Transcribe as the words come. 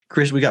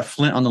Chris, we got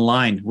Flint on the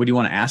line. What do you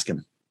want to ask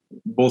him?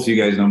 Both of you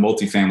guys know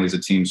multifamily is a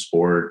team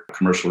sport.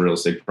 Commercial real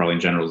estate, probably in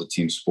general, is a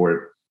team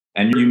sport.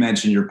 And you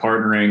mentioned you're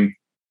partnering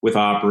with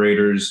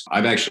operators.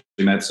 I've actually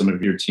met some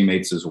of your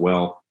teammates as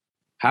well.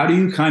 How do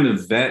you kind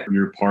of vet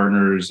your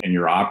partners and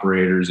your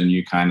operators, and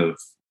you kind of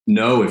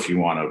know if you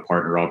want to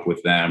partner up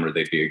with them or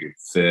they'd be a good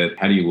fit?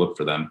 How do you look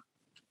for them?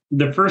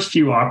 The first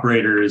few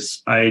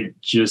operators I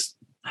just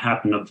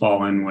happened to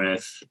fall in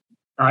with,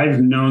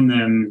 I've known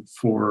them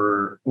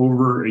for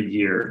over a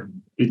year.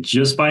 It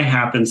just by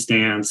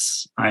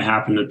happenstance, I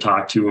happened to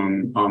talk to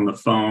them on the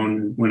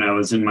phone when I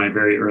was in my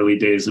very early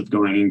days of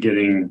going and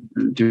doing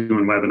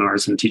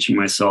webinars and teaching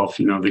myself,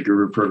 the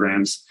guru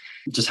programs.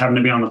 Just happened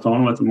to be on the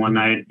phone with them one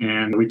night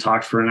and we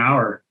talked for an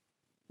hour.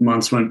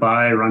 Months went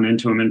by, I run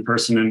into them in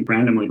person and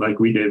randomly, like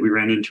we did, we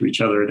ran into each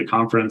other at a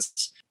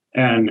conference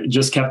and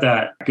just kept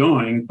that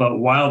going. But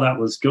while that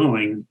was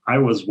going, I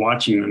was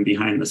watching them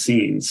behind the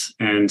scenes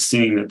and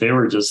seeing that they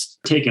were just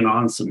taking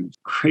on some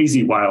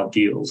crazy wild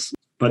deals,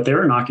 but they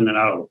were knocking it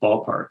out of the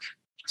ballpark.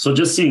 So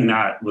just seeing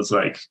that was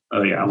like,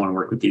 oh yeah, I want to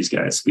work with these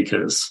guys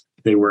because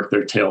they work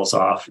their tails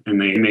off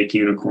and they make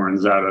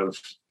unicorns out of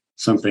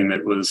something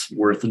that was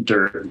worth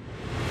dirt.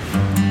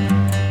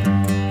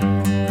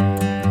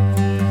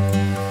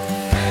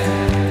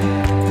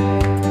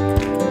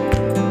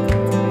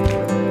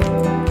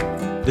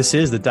 This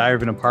is the Diary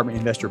of an Apartment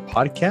Investor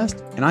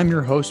podcast, and I'm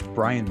your host,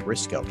 Brian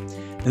Briscoe.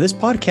 Now, this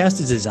podcast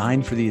is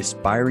designed for the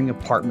aspiring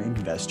apartment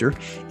investor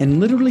and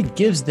literally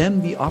gives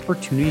them the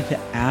opportunity to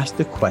ask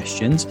the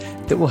questions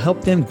that will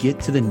help them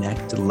get to the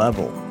next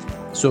level.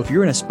 So if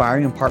you're an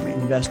aspiring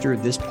apartment investor,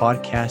 this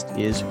podcast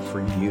is for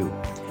you.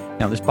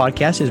 Now, this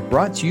podcast is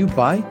brought to you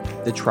by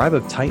the Tribe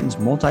of Titans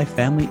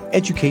multifamily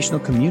educational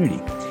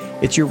community.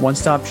 It's your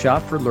one-stop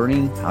shop for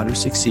learning how to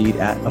succeed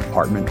at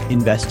apartment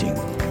investing.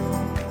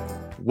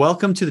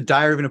 Welcome to the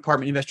Diary of an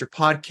Apartment Investor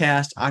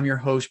podcast. I'm your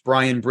host,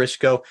 Brian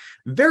Briscoe.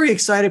 Very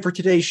excited for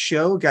today's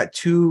show. Got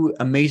two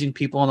amazing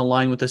people on the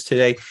line with us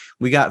today.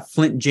 We got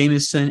Flint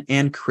Jamison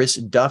and Chris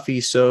Duffy.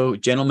 So,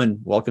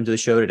 gentlemen, welcome to the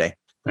show today.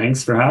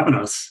 Thanks for having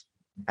us.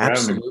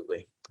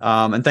 Absolutely.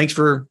 And thanks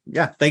for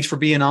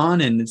being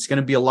on. And it's going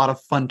to be a lot of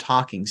fun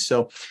talking.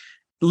 So,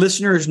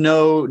 listeners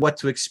know what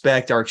to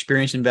expect. Our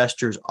experienced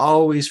investors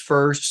always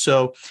first.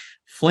 So,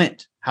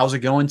 Flint, how's it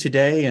going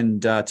today?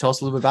 And tell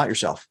us a little bit about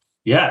yourself.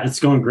 Yeah, it's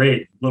going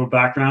great. Little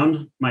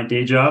background, my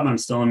day job, I'm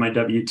still in my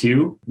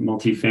W-2.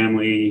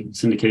 Multifamily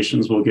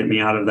syndications will get me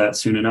out of that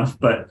soon enough.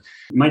 But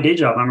my day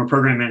job, I'm a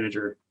program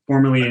manager,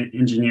 formerly an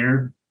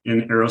engineer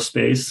in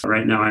aerospace.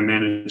 Right now, I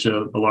manage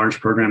a large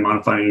program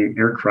modifying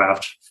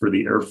aircraft for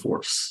the Air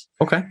Force.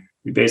 Okay.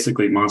 We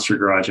basically monster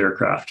garage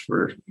aircraft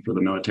for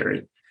the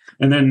military.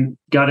 And then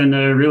got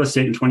into real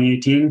estate in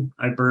 2018.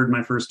 I bird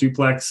my first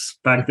duplex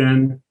back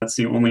then. That's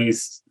the only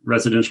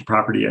residential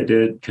property I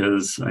did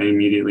because I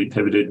immediately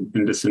pivoted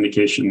into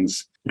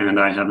syndications and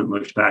I haven't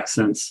looked back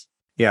since.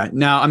 Yeah.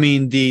 Now, I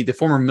mean, the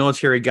former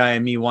military guy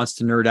in me wants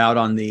to nerd out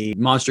on the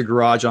monster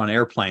garage on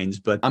airplanes,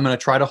 but I'm going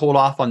to try to hold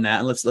off on that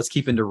and let's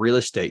keep into real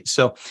estate.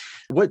 So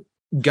what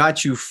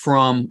got you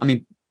from,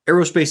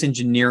 aerospace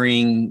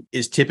engineering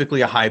is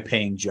typically a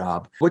high-paying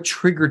job. What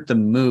triggered the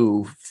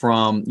move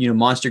from,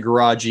 monster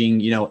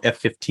garaging,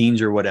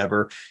 F-15s or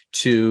whatever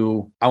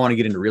to I want to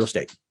get into real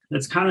estate?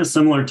 It's kind of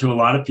similar to a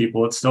lot of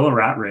people. It's still a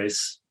rat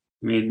race.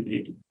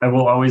 I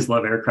will always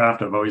love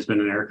aircraft. I've always been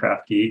an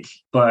aircraft geek,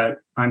 but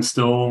I'm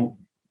still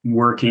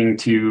working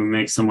to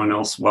make someone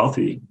else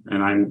wealthy.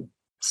 And I'm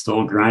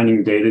still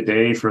grinding day to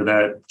day for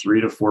that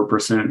 3 to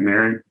 4%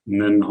 merit. And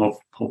then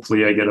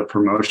hopefully I get a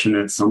promotion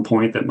at some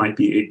point that might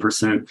be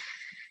 8%.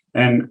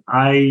 And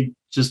I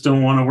just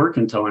don't want to work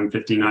until I'm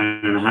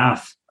 59 and a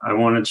half. I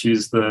want to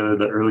choose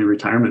the early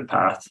retirement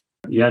path.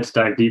 To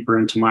dive deeper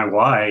into my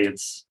why,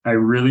 I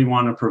really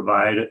want to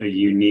provide a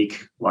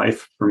unique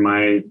life for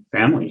my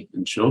family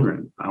and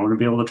children. I want to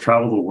be able to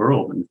travel the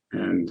world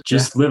and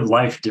just live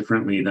life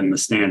differently than the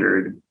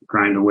standard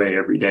grind away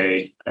every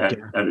day at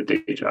a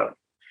day job.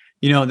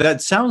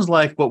 That sounds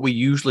like what we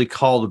usually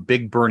call the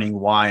big burning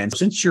why. And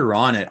since you're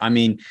on it,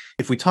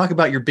 if we talk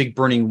about your big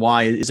burning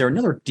why, is there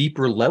another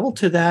deeper level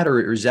to that,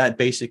 or is that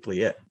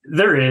basically it?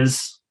 There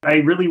is. I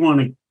really want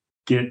to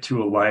get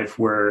to a life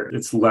where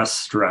it's less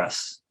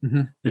stress.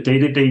 Mm-hmm. The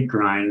day-to-day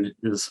grind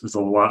is a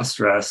lot of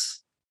stress.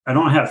 I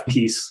don't have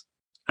peace.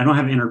 I don't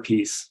have inner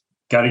peace.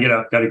 Got to get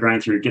up, got to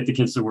grind through, get the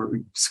kids to work,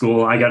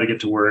 school. I got to get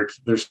to work.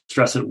 There's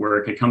stress at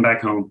work. I come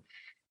back home.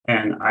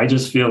 And I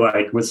just feel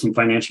like with some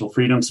financial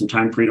freedom, some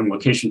time freedom,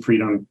 location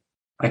freedom,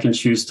 I can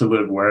choose to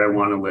live where I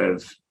want to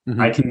live.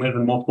 Mm-hmm. I can live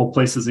in multiple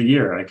places a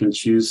year. I can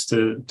choose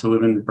to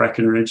live in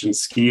Breckenridge and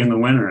ski in the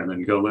winter and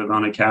then go live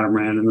on a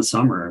catamaran in the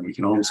summer. And we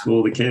can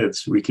homeschool the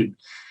kids.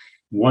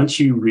 Once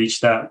you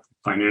reach that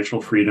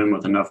financial freedom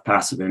with enough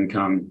passive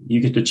income, you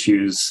get to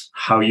choose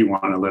how you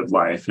want to live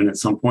life. And at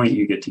some point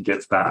you get to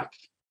give back.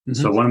 Mm-hmm.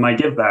 So one of my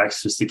give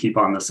backs, just to keep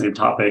on the same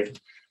topic,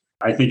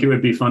 I think it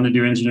would be fun to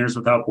do Engineers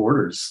Without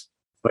Borders.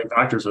 Like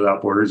Doctors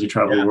Without Borders, you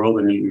travel the world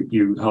and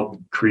you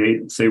help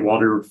create, say,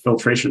 water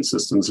filtration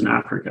systems in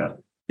Africa.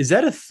 Is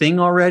that a thing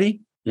already?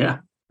 Yeah.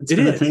 It's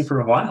been a thing for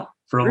a while,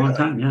 for a long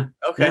time. Yeah.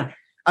 Okay. Yeah.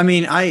 I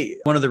mean,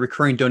 one of the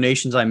recurring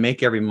donations I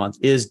make every month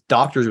is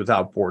Doctors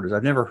Without Borders.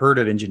 I've never heard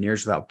of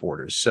Engineers Without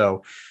Borders.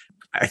 So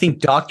I think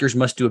doctors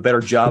must do a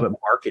better job at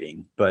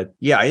marketing. But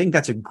yeah, I think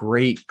that's a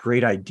great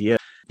idea.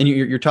 And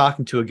you're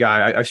talking to a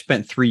guy. I've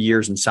spent 3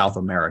 years in South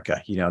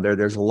America.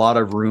 There's a lot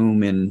of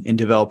room in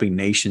developing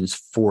nations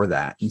for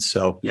that. And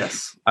so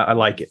yes, I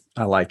like it.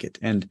 I like it.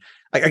 And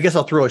I guess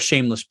I'll throw a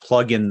shameless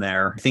plug in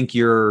there. I think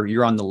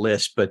you're on the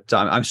list, but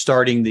I'm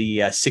starting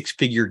the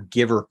Six-Figure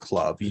Giver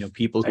Club.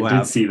 People who I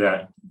did see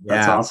that.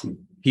 That's awesome.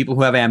 People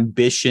who have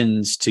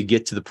ambitions to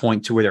get to the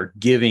point to where they're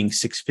giving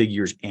six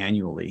figures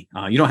annually.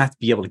 You don't have to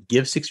be able to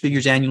give six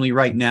figures annually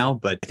right now,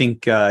 but I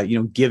think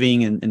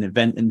giving an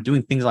event and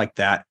doing things like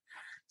that,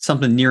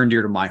 something near and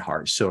dear to my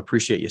heart. So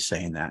appreciate you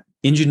saying that.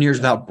 Engineers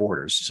Without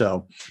Borders.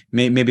 So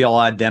maybe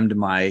I'll add them to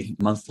my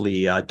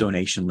monthly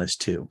donation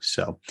list too.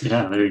 So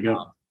yeah, there you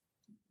go.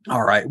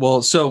 All right.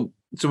 Well, so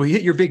we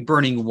hit your big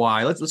burning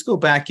why. Let's go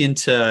back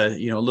into a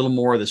little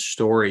more of the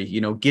story.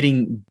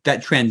 Getting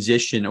that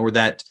transition or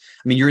that.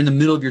 I mean, you're in the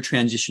middle of your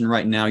transition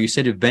right now. You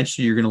said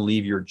eventually you're going to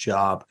leave your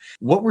job.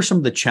 What were some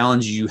of the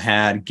challenges you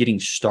had getting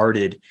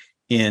started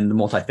in the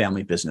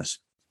multifamily business?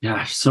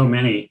 Yeah, so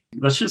many.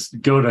 Let's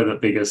just go to the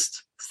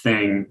biggest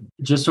thing.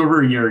 Just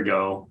over a year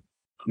ago,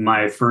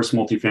 my first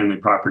multifamily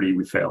property,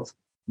 we failed.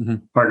 Mm-hmm.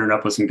 Partnered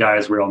up with some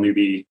guys. We're all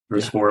newbie.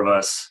 There's 4 of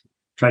us.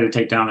 Tried to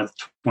take down a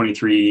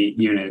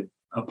 23-unit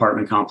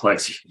apartment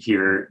complex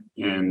here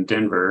in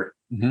Denver.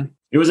 Mm-hmm.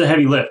 It was a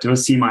heavy lift. It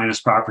was C-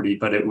 property,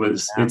 but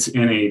it's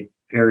in a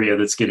area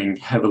that's getting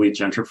heavily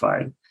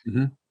gentrified.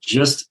 Mm-hmm.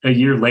 Just a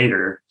year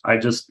later, I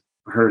just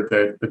heard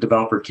that the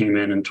developer came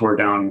in and tore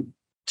down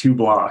 2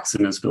 blocks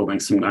and is building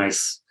some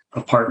nice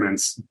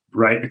apartments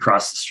right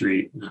across the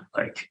street.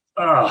 Like,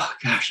 oh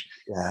gosh.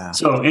 Yeah.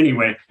 So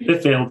anyway,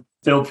 it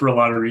failed for a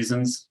lot of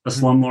reasons. A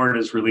slumlord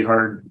is really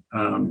hard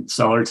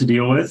seller to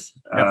deal with.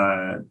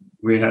 Yep.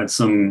 We had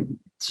some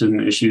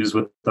issues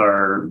with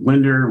our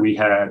lender. We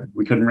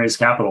couldn't raise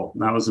capital.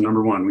 That was the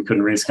number one. We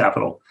couldn't raise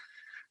capital.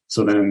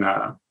 So then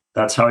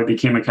that's how I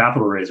became a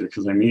capital raiser,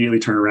 because I immediately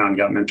turned around and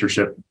got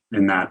mentorship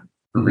in that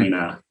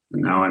arena.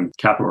 And now I'm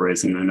capital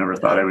raising. I never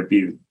thought I would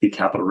be the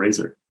capital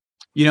raiser.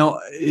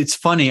 It's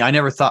funny. I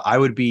never thought I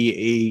would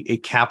be a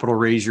capital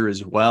raiser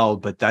as well,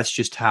 but that's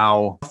just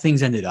how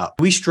things ended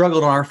up. We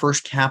struggled on our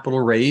first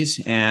capital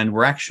raise, and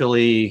we're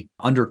actually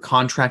under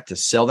contract to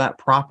sell that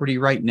property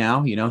right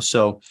now.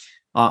 So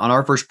on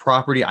our first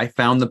property, I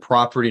found the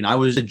property and I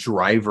was a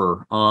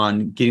driver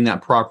on getting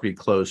that property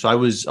closed. So I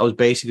was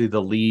basically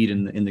the lead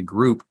in the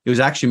group. It was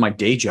actually my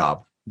day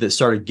job that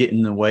started getting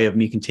in the way of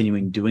me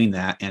continuing doing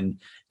that. And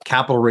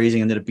capital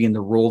raising ended up being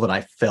the role that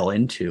I fell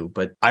into.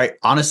 But I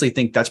honestly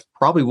think that's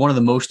probably one of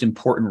the most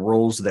important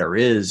roles there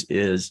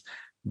is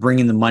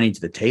bringing the money to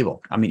the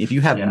table. I mean, if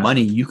you have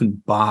money, you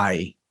can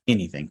buy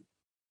anything.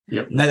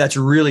 Yep. That's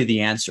really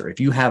the answer. If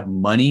you have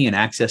money and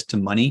access to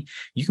money,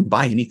 you can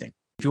buy anything.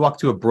 If you walk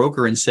to a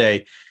broker and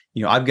say,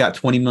 I've got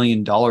 $20 million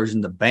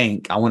in the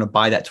bank, I want to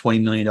buy that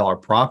 $20 million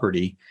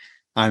property.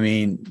 I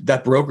mean,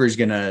 that broker is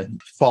going to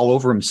fall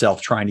over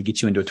himself trying to get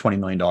you into a $20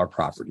 million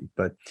property.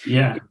 But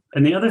yeah.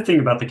 And the other thing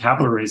about the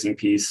capital raising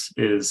piece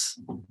is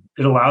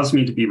it allows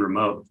me to be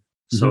remote.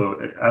 Mm-hmm. So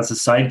as a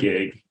side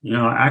gig,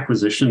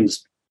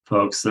 acquisitions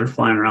folks, they're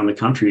flying around the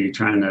country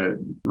trying to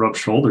rub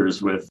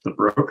shoulders with the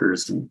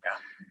brokers. And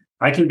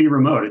I can be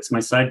remote. It's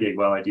my side gig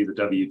while I do the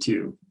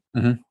W-2.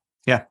 Mm-hmm.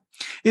 Yeah,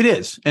 it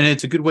is. And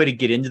it's a good way to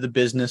get into the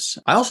business.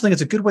 I also think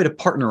it's a good way to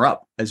partner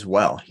up as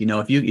well.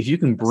 If you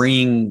can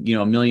bring,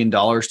 $1 million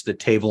to the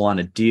table on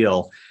a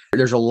deal,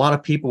 there's a lot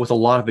of people with a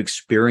lot of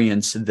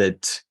experience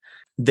that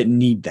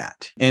need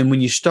that. And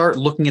when you start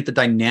looking at the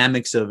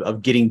dynamics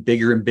of getting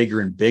bigger and bigger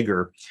and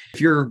bigger,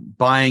 if you're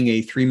buying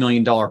a $3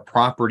 million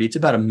property, it's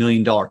about $1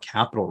 million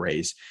capital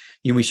raise.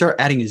 We start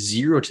adding a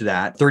zero to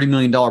that $30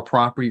 million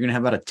property, you're going to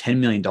have about a $10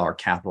 million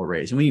capital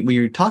raise. And when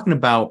you're talking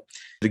about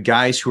the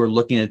guys who are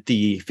looking at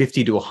the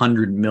 $50 to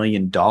 $100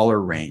 million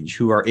range,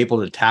 who are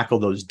able to tackle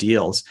those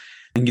deals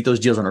and get those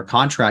deals under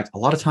contract, a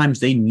lot of times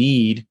they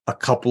need a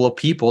couple of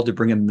people to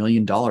bring $1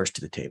 million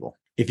to the table.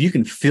 If you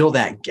can fill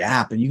that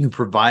gap and you can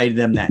provide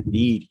them that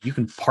need, you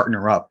can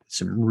partner up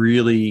some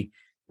really,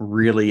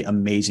 really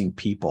amazing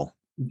people.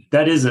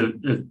 That is a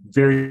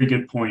very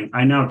good point.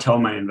 I now tell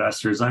my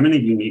investors I'm in a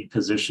unique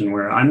position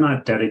where I'm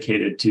not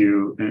dedicated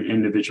to an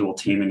individual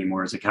team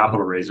anymore as a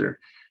capital raiser.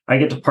 I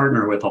get to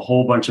partner with a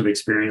whole bunch of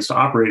experienced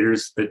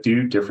operators that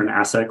do different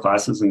asset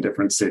classes in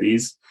different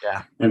cities.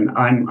 Yeah. And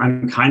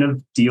I'm kind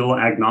of deal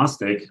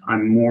agnostic.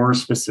 I'm more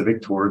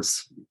specific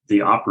towards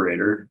the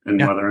operator and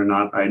whether or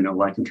not I know,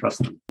 like, and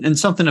trust them. And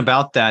something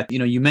about that,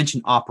 you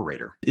mentioned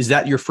operator. Is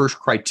that your first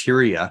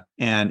criteria?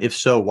 And if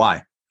so,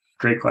 why?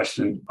 Great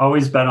question.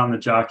 Always bet on the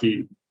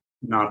jockey,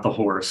 not the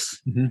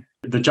horse.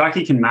 Mm-hmm. The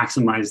jockey can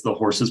maximize the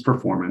horse's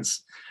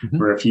performance,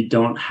 where if you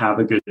don't have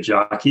a good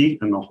jockey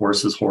and the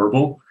horse is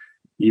horrible,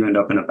 you end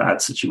up in a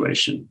bad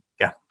situation.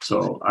 Yeah.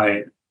 So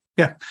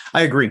Yeah,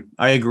 I agree.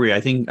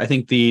 I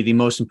think the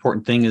most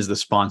important thing is the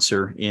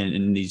sponsor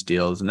in these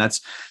deals. And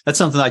that's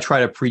something I try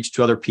to preach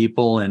to other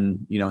people.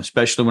 And,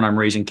 especially when I'm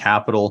raising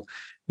capital,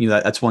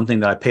 that's one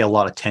thing that I pay a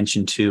lot of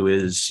attention to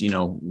is,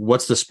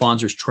 what's the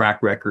sponsor's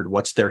track record?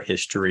 What's their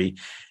history?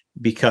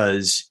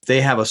 Because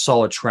they have a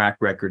solid track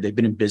record. They've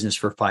been in business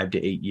for 5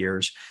 to 8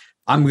 years.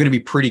 I'm going to be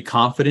pretty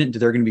confident that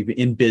they're going to be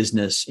in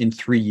business in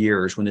 3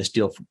 years when this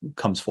deal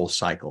comes full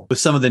cycle. With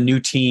some of the new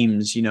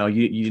teams, you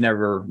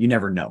never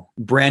know.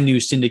 Brand new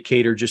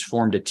syndicator just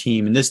formed a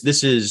team, and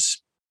this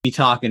is me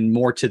talking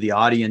more to the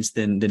audience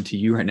than to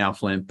you right now,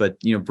 Flint. But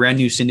brand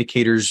new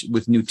syndicators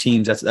with new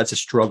teams, that's a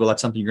struggle.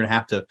 That's something you're going to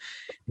have to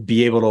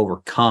be able to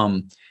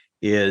overcome.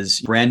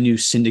 Is brand new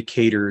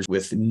syndicators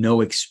with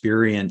no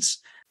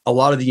experience. A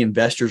lot of the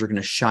investors are going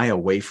to shy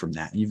away from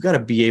that. You've got to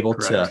be able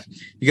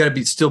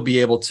still be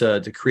able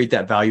to create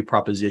that value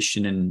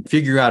proposition and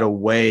figure out a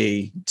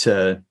way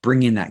to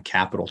bring in that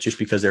capital just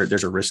because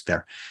there's a risk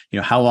there.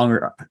 How long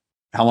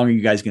are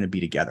you guys going to be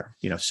together?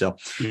 So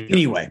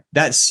anyway,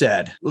 that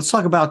said, let's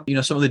talk about,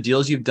 some of the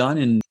deals you've done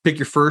and pick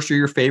your first or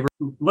your favorite.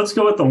 Let's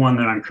go with the one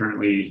that I'm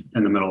currently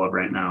in the middle of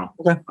right now.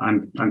 Okay.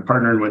 I'm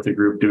partnered with a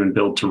group doing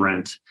build to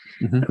rent.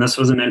 Mm-hmm. And this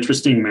was an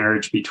interesting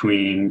marriage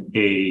between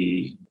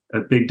a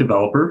big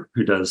developer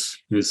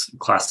who's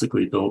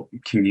classically built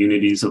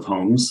communities of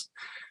homes.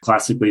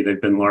 Classically,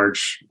 they've been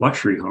large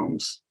luxury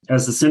homes.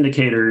 As the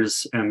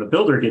syndicators and the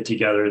builder get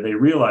together, they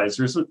realize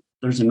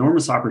there's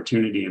enormous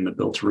opportunity in the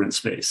build to rent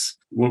space.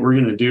 What we're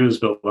going to do is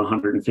build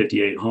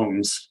 158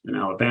 homes in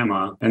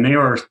Alabama, and they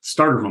are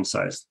starter home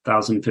size,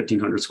 1,000,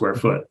 1,500 square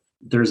foot.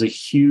 There's a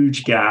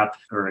huge gap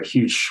or a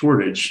huge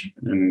shortage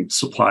in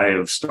supply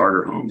of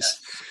starter homes.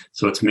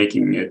 So it's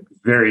making it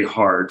very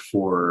hard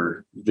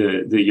for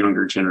the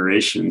younger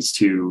generations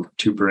to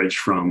bridge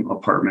from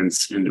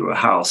apartments into a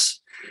house.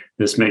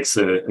 This makes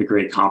a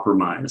great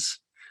compromise.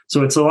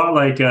 So it's a lot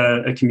like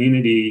a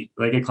community,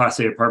 like a Class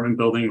A apartment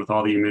building with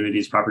all the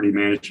amenities, property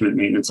management,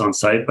 maintenance on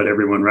site, but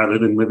everyone, rather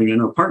than living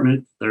in an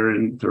apartment, they're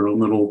in their own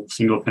little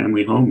single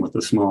family home with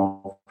a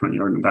small front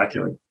yard and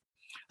backyard.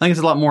 I think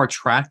it's a lot more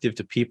attractive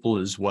to people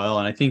as well.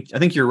 And I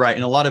think you're right.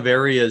 In a lot of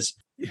areas,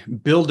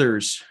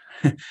 builders,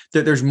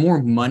 there's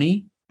more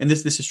money. And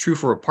this is true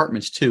for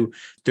apartments too.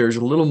 There's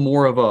a little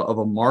more of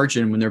a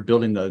margin when they're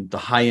building the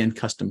high-end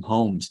custom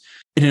homes.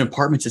 And in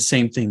apartments, the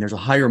same thing. There's a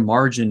higher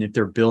margin if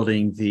they're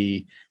building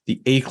the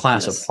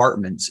A-class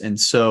apartments. And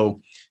so,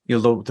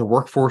 the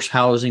workforce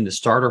housing, the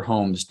starter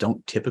homes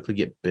don't typically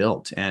get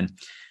built. And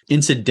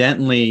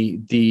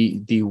incidentally,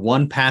 the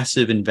one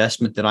passive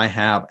investment that I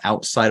have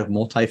outside of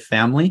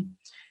multifamily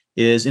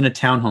is in a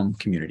townhome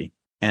community.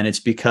 And it's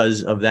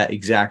because of that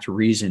exact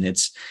reason.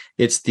 It's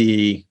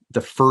the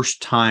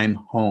first time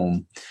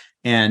home.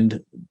 And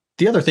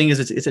the other thing is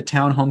it's a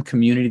townhome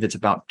community that's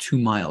about 2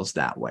 miles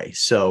that way.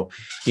 So,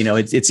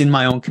 it's in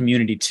my own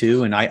community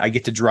too. And I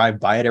get to drive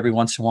by it every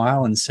once in a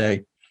while and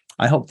say,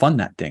 I helped fund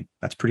that thing.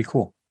 That's pretty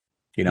cool.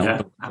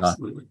 Yeah,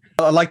 absolutely.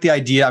 I like the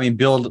idea. I mean,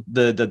 build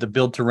the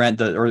build to rent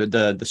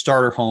the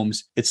starter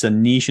homes. It's a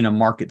niche in a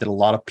market that a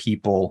lot of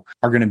people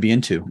are going to be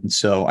into. And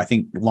so I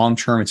think long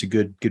term, it's a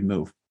good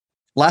move.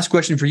 Last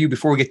question for you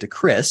before we get to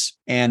Chris,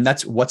 and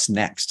that's what's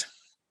next.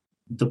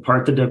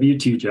 Depart the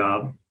W-2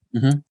 job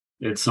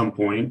at some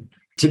point.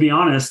 To be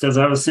honest, as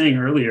I was saying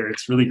earlier,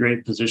 it's really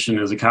great position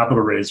as a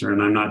capital raiser, and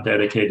I'm not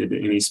dedicated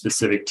to any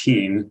specific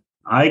team.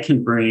 I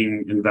can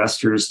bring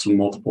investors to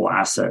multiple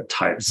asset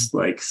types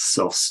like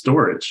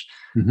self-storage,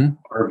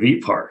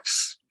 RV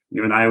parks.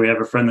 You and we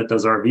have a friend that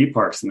does RV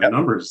parks, and the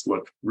numbers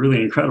look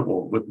really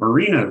incredible with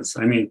marinas.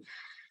 I mean,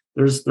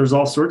 there's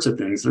all sorts of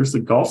things. There's the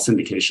golf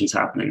syndications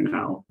happening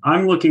now.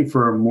 I'm looking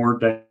for a more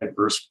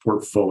diverse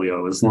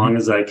portfolio. As long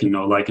as I can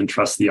know, like, and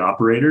trust the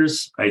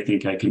operators, I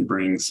think I can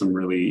bring some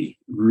really,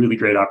 really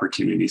great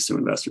opportunities to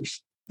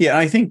investors. Yeah,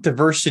 I think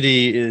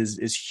diversity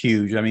is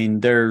huge. I mean,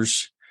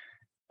 there's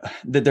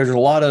a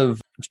lot of,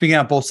 speaking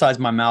out both sides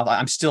of my mouth,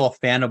 I'm still a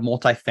fan of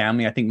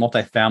multifamily. I think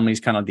multifamily is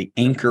kind of the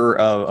anchor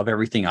of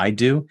everything I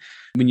do.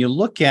 When you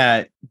look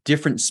at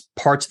different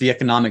parts of the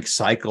economic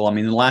cycle, I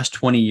mean, in the last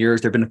 20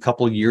 years, there have been a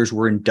couple of years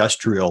where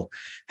industrial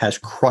has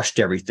crushed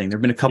everything. There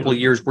have been a couple of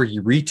years where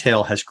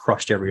retail has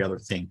crushed every other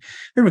thing.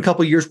 There have been a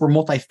couple of years where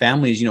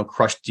multifamilies,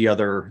 crushed the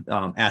other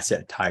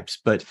asset types.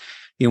 But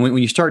when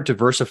you start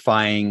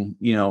diversifying,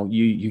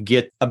 you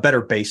get a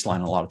better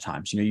baseline a lot of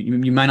times.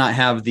 You might not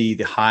have the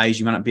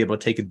highs. You might not be able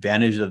to take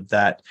advantage of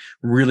that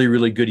really,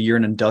 really good year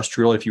in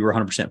industrial if you were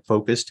 100%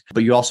 focused,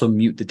 but you also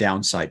mute the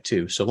downside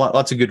too. So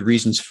lots of good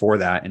reasons for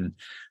that. And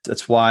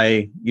that's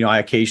why, I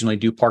occasionally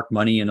do park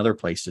money in other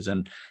places.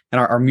 And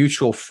our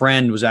mutual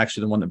friend was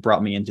actually the one that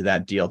brought me into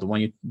that deal. The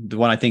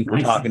one I think we're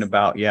talking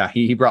about. Yeah.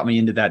 He brought me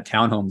into that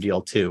townhome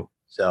deal too.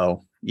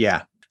 So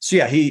yeah. So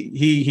yeah,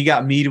 he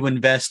got me to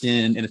invest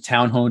in a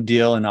townhome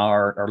deal in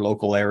our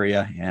local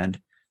area,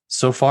 and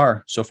so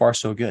far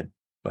so good.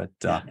 But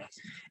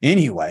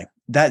anyway,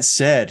 that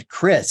said,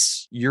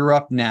 Chris, you're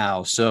up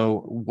now.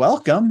 So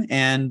welcome,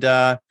 and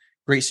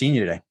great seeing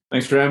you today.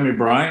 Thanks for having me,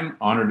 Brian.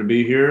 Honored to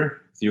be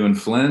here with you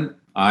and Flint.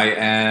 I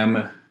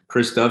am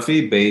Chris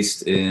Duffy,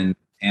 based in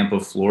Tampa,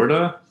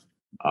 Florida.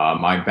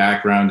 My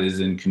background is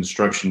in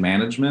construction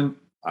management.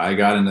 I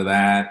got into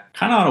that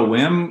kind of on a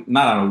whim,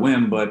 not on a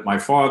whim, but my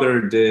father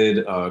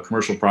did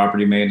commercial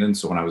property maintenance.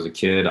 So when I was a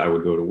kid, I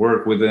would go to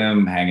work with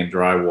him, hanging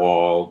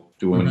drywall,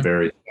 doing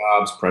various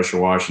jobs, pressure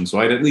washing. So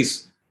I'd at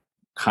least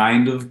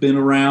kind of been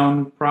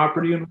around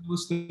property and real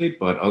estate,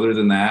 but other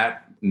than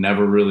that,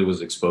 never really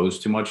was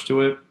exposed too much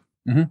to it.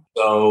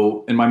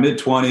 So in my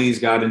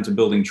mid-20s, got into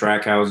building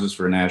track houses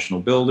for a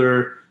national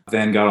builder,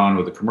 then got on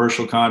with a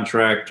commercial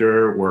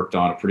contractor, worked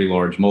on a pretty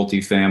large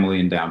multifamily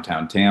in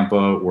downtown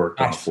Tampa, worked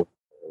on a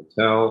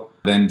hotel,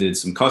 then did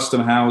some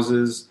custom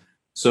houses.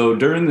 So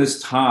during this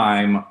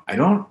time,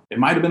 it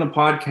might have been a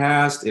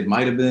podcast, it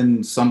might have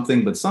been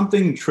something, but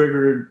something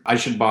triggered, I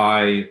should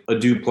buy a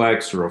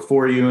duplex or a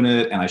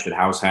 4-unit and I should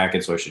house hack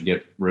it so I should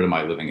get rid of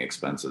my living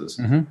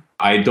expenses.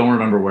 I don't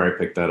remember where I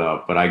picked that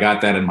up, but I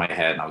got that in my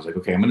head and I was like,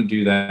 okay, I'm going to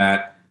do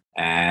that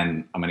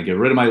and I'm going to get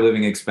rid of my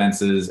living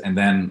expenses and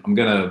then I'm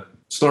going to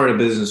start a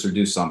business or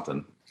do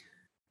something.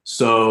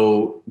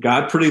 So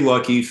got pretty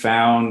lucky,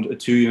 found a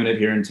 2-unit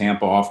here in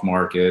Tampa off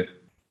market,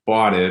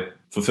 bought it,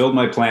 fulfilled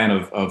my plan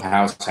of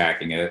house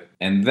hacking it.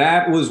 And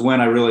that was when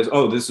I realized,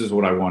 oh, this is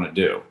what I want to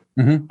do.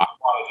 I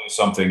want to do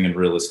something in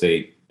real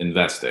estate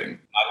investing.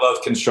 I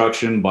love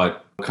construction,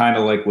 but kind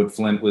of like what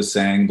Flint was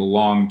saying, the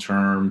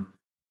long-term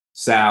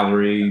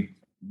salary,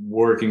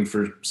 working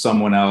for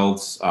someone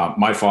else.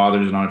 My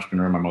father's an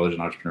entrepreneur, my mother's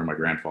an entrepreneur, my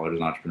grandfather's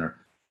an entrepreneur.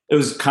 It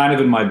was kind of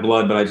in my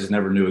blood, but I just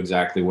never knew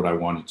exactly what I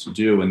wanted to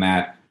do. And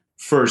that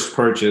first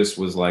purchase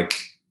was like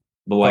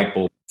the light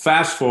bulb.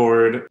 Fast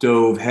forward,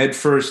 dove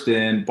headfirst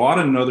in, bought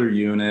another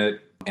unit,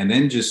 and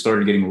then just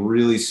started getting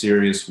really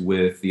serious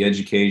with the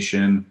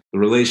education, the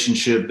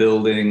relationship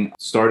building,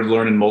 started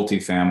learning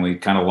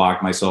multifamily, kind of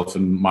locked myself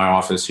in my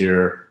office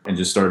here and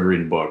just started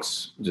reading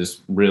books.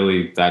 Just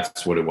really,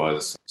 that's what it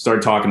was.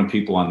 Started talking to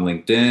people on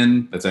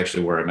LinkedIn. That's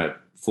actually where I met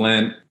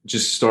Flint.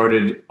 Just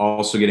started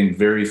also getting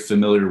very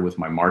familiar with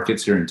my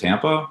markets here in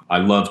Tampa. I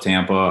love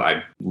Tampa.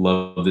 I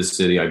love this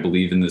city. I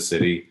believe in this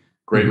city.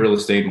 Great real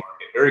estate market.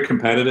 Very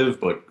competitive,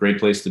 but great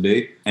place to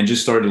be. And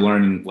just started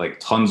learning like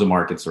tons of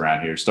markets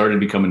around here. Started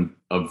becoming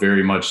a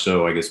very much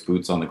so, I guess,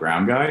 boots on the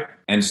ground guy.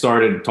 And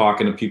started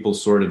talking to people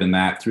sort of in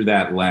that, through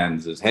that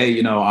lens is, hey,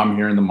 I'm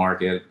here in the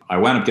market. I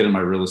wound up getting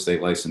my real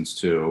estate license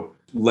too.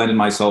 Lending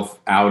myself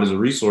out as a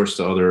resource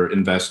to other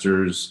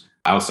investors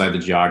outside the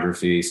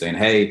geography, saying,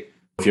 hey,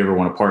 if you ever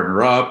want to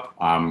partner up,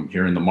 I'm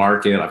here in the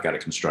market. I've got a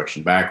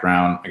construction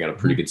background. I got a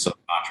pretty good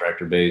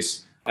subcontractor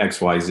base,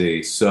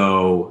 XYZ.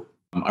 So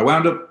I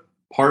wound up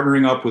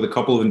partnering up with a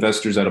couple of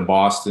investors out of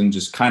Boston,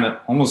 just kind of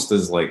almost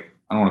as like,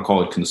 I don't want to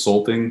call it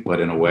consulting,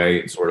 but in a way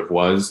it sort of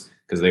was,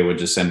 because they would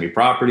just send me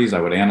properties. I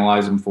would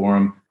analyze them for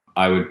them.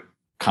 I would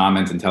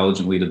comment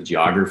intelligently to the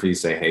geography,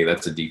 say, hey,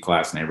 that's a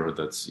D-class neighborhood.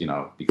 That's,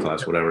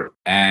 B-class, whatever.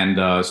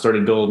 And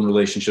started building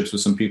relationships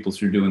with some people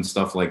through doing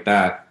stuff like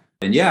that.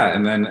 And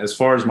and then as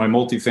far as my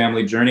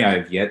multifamily journey, I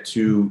have yet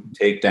to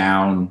take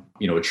down,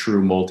 a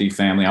true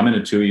multifamily. I'm in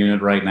a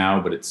 2-unit right now,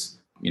 but it's,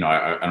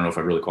 I don't know if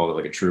I really call it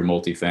like a true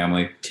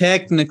multifamily.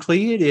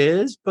 Technically it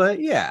is, but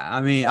yeah, I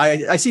mean,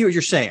 I see what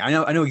you're saying.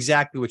 I know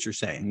exactly what you're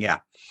saying. Yeah.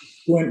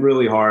 Went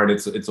really hard.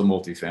 It's a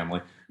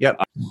multifamily.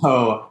 Yep.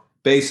 So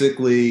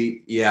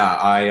basically,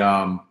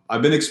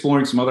 I've been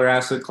exploring some other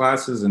asset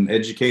classes and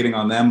educating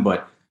on them,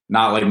 but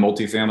not like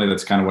multifamily.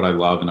 That's kind of what I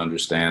love and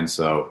understand.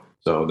 So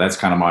that's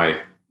kind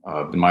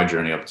of been my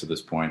journey up to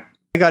this point.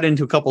 I got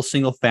into a couple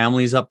single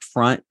families up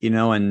front,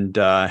 and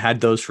had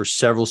those for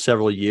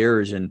several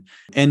years. And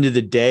end of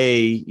the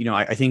day,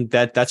 I think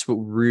that's what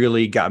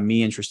really got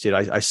me interested.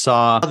 I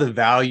saw the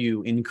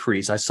value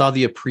increase. I saw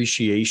the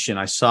appreciation.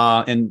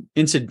 And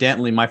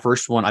incidentally,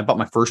 I bought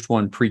my first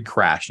one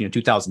pre-crash,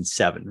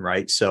 2007,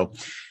 right? So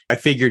I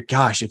figured,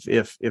 gosh,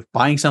 if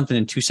buying something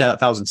in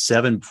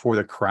 2007 before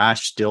the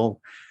crash still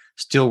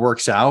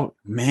works out,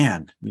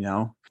 man,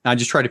 I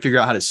just try to figure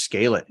out how to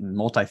scale it in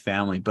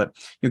multifamily. But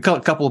a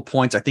couple of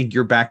points. I think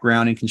your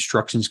background in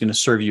construction is going to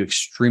serve you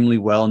extremely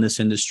well in this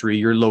industry.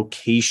 Your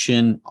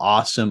location,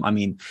 awesome. I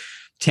mean,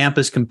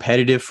 Tampa's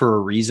competitive for a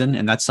reason.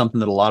 And that's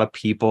something that a lot of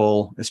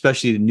people,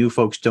 especially the new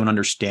folks, don't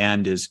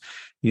understand is,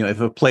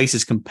 if a place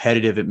is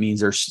competitive, it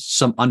means there's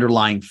some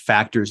underlying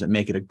factors that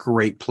make it a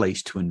great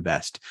place to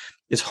invest.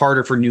 It's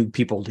harder for new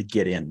people to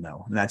get in,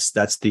 though. And that's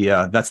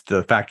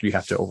the factor you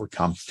have to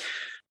overcome.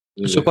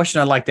 So a question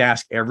I'd like to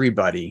ask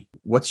everybody,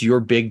 what's your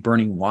big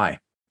burning why?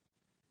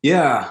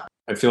 Yeah,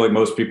 I feel like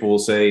most people will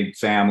say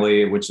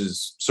family, which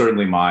is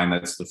certainly mine.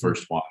 That's the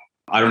first one.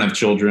 I don't have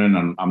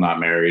children. I'm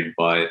not married,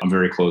 but I'm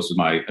very close with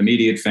my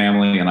immediate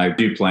family. And I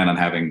do plan on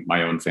having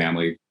my own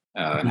family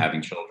and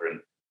having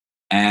children.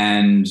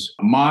 And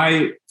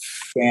my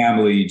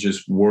family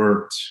just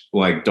worked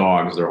like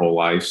dogs their whole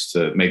lives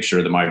to make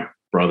sure that my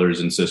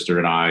brothers and sister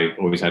and I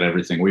always had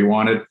everything we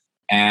wanted.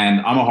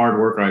 And I'm a hard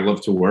worker. I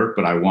love to work,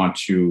 but I want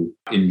to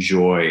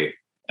enjoy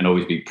and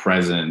always be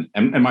present.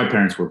 And my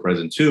parents were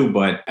present too,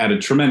 but at a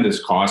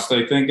tremendous cost,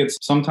 I think it's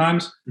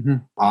sometimes.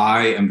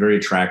 I am very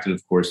attracted,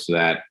 of course, to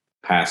that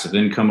passive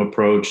income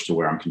approach to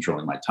where I'm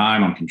controlling my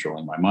time, I'm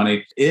controlling my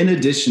money. In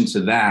addition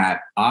to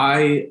that,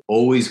 I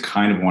always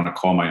kind of want to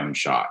call my own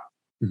shot.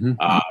 Mm-hmm.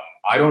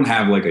 I don't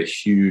have like a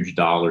huge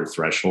dollar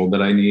threshold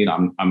that I need.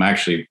 I'm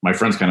actually, my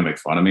friends kind of make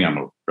fun of me. I'm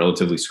a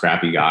relatively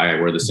scrappy guy. I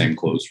wear the same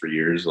clothes for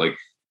years. Like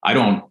I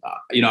don't,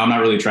 I'm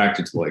not really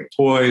attracted to like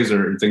toys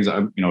or things.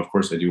 Of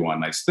course I do want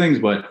nice things,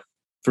 but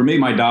for me,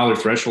 my dollar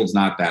threshold's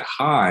not that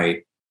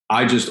high.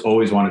 I just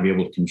always want to be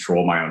able to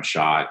control my own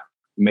shot,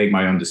 make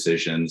my own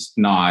decisions,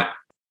 not,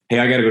 hey,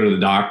 I got to go to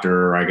the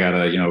doctor or I got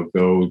to,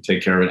 go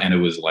take care of it. And it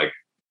was like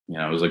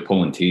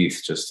pulling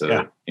teeth just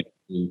to,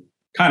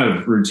 kind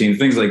of routine,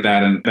 things like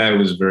that. And that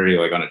was very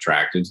like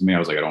unattractive to me. I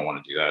was like, I don't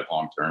want to do that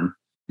long term.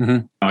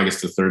 Mm-hmm. I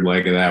guess the third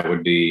leg of that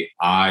would be,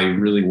 I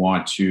really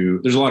want to,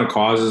 there's a lot of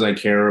causes I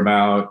care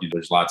about.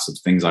 There's lots of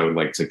things I would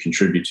like to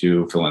contribute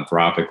to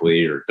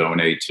philanthropically or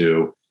donate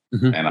to.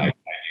 Mm-hmm. And I do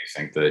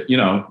think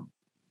that,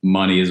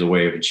 money is a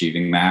way of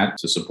achieving that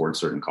to support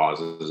certain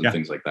causes and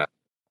things like that.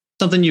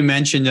 Something you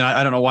mentioned, and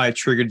I don't know why it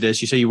triggered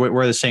this. You say you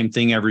wear the same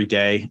thing every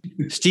day.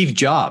 Steve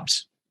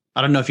Jobs. I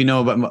don't know if you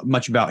know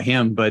much about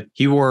him, but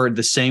he wore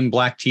the same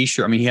black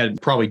T-shirt. I mean, he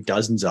had probably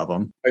dozens of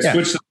them. I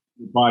switched to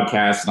the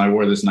podcast and I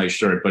wore this nice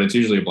shirt, but it's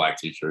usually a black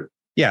T-shirt.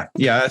 Yeah,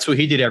 that's what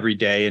he did every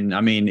day. And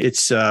I mean,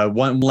 it's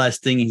one less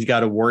thing he's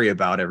got to worry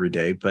about every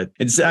day. But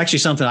it's actually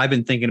something I've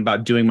been thinking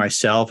about doing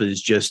myself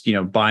is just,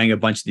 buying a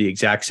bunch of the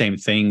exact same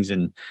things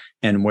and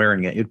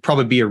wearing it. It'd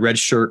probably be a red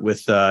shirt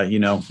with, a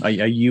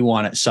U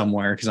on it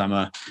somewhere because I'm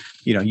a,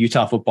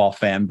 Utah football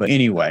fan. But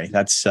anyway,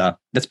 that's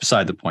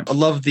beside the point. I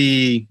love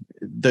the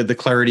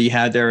clarity you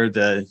had there,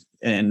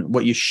 and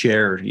what you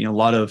shared. A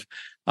lot of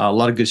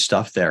good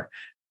stuff there.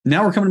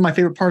 Now we're coming to my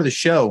favorite part of the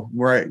show,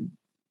 where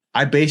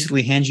I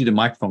basically hand you the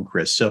microphone,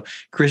 Chris. So,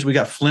 Chris, we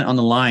got Flint on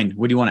the line.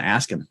 What do you want to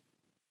ask him?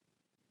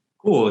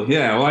 Cool.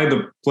 Yeah. Well, I had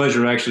the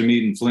pleasure of actually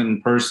meeting Flint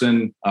in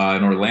person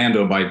in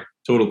Orlando by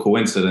total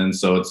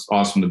coincidence. So it's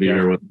awesome to be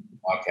here with the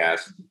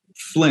podcast.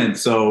 Flint.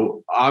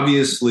 So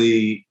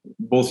obviously,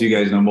 both of you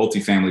guys know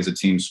multifamily is a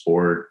team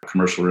sport.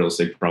 Commercial real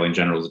estate, probably in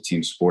general, is a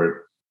team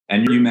sport.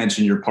 And you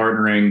mentioned you're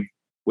partnering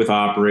with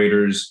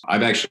operators.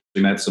 I've actually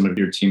met some of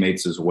your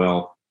teammates as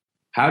well.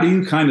 How do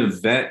you kind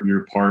of vet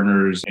your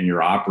partners and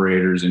your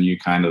operators, and you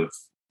kind of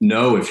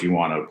know if you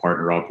want to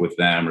partner up with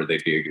them or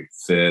they'd be a good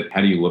fit? How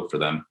do you look for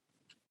them?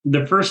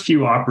 The first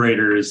few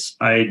operators,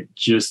 I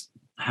just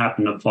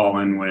happened to fall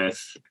in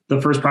with. The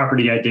first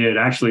property I did,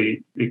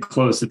 actually, it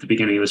closed at the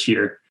beginning of this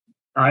year.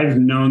 I've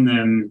known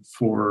them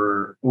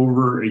for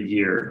over a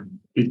year.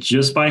 It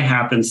just by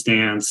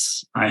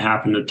happenstance, I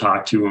happened to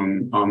talk to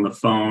them on the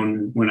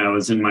phone when I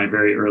was in my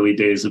very early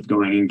days of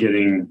going and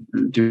doing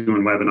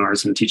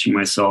webinars and teaching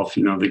myself,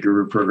 the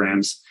guru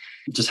programs.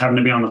 Just happened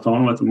to be on the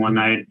phone with them one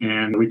night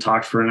and we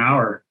talked for an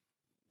hour.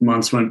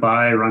 Months went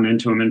by, I run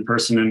into them in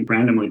person and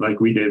randomly, like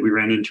we did, we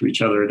ran into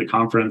each other at a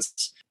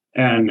conference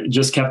and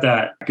just kept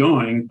that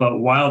going. But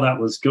while that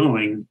was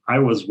going, I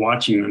was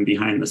watching them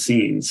behind the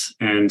scenes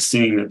and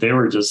seeing that they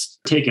were just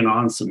taking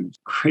on some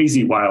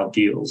crazy wild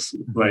deals.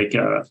 Like,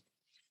 and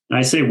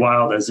I say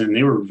wild as in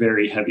they were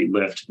very heavy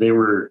lift. They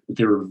were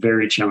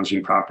very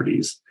challenging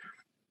properties,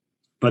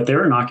 but they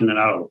were knocking it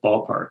out of the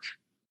ballpark.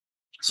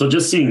 So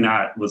just seeing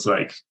that was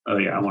like, oh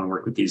yeah, I want to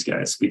work with these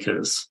guys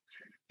because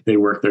they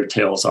work their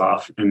tails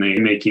off and they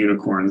make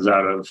unicorns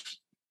out of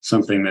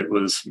something that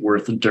was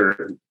worth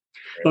dirt.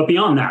 But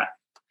beyond that,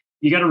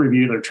 you got to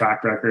review their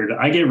track record.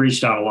 I get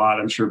reached out a lot.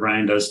 I'm sure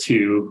Brian does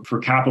too, for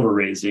capital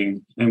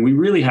raising. And we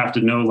really have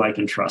to know, like,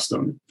 and trust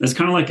them. It's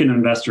kind of like an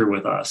investor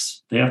with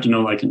us. They have to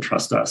know, like, and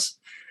trust us.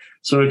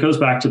 So it goes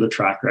back to the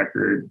track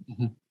record.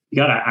 Mm-hmm. You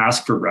got to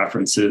ask for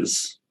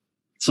references.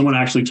 Someone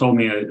actually told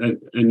me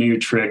a new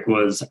trick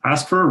was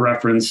ask for a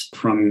reference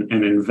from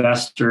an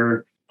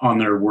investor on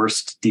their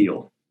worst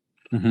deal.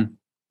 Mm-hmm.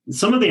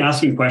 Some of the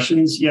asking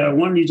questions,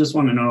 one, you just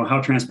want to know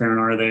how transparent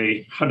are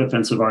they? How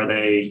defensive are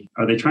they?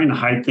 Are they trying to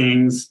hide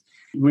things?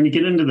 When you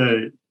get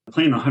into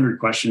playing the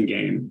 100-question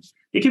game,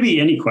 it could be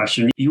any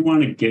question. You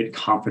want to get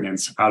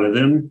confidence out of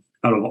them,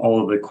 out of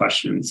all of the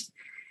questions.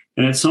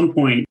 And at some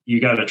point, you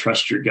got to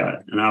trust your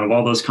gut. And out of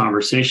all those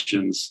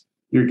conversations,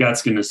 your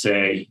gut's going to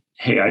say,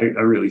 hey, I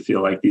really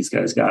feel like these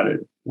guys got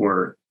it,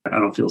 or I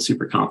don't feel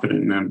super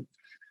confident in them.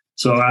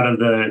 So out of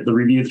the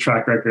review the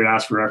track record,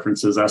 ask for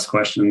references, ask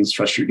questions,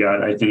 trust your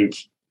gut, I think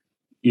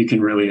you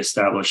can really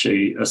establish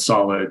a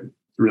solid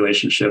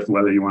relationship,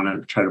 whether you want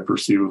to try to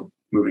pursue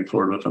moving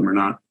forward with them or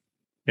not.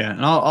 Yeah.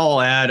 And I'll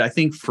add, I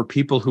think for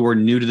people who are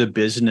new to the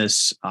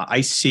business,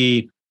 I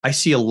see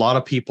a lot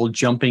of people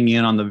jumping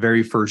in on the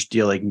very first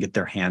deal they can get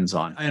their hands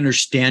on. I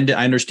understand it.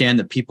 I understand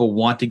that people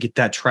want to get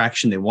that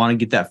traction. They want to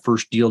get that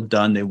first deal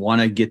done. They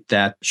want to get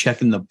that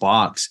check in the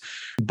box.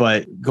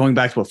 But going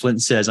back to what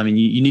Flint says, I mean,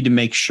 you need to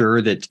make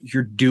sure that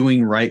you're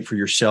doing right for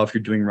yourself.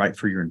 You're doing right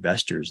for your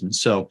investors. And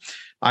so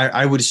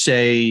I would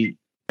say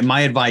And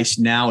my advice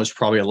now is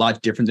probably a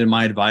lot different than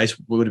my advice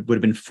would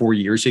have been 4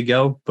 years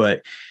ago.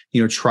 But,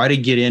 try to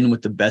get in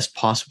with the best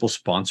possible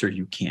sponsor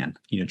you can.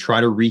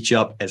 Try to reach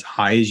up as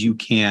high as you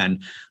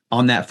can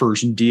on that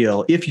first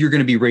deal. If you're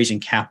going to be raising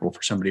capital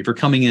for somebody, if you're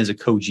coming in as a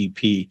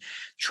co-GP,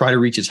 try to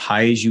reach as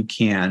high as you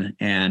can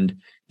and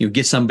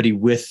get somebody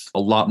with a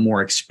lot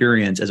more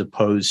experience as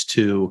opposed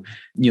to,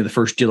 the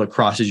first deal that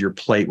crosses your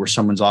plate where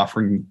someone's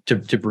offering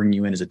to bring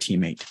you in as a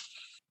teammate.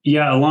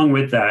 Yeah, along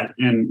with that,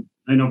 and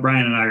I know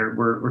Brian and I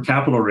we're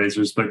capital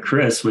raisers, but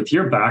Chris, with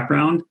your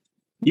background,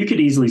 you could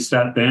easily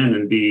step in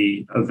and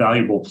be a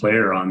valuable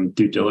player on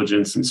due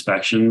diligence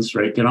inspections,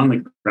 right? Get on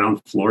the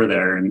ground floor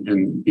there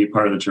and be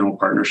part of the general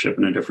partnership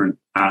in a different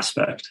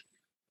aspect.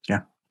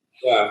 Yeah,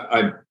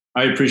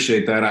 I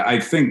appreciate that. I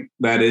think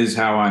that is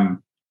how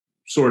I'm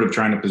sort of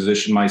trying to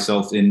position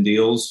myself in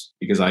deals,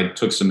 because I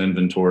took some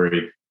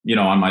inventory,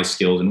 on my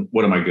skills and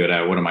what am I good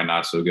at? What am I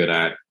not so good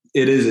at?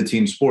 It is a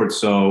team sport.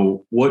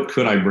 So what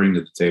could I bring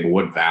to the table?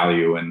 What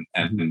value? And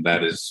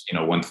that is,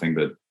 one thing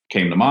that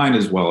came to mind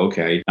as well.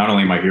 Okay, not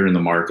only am I here in the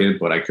market,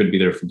 but I could be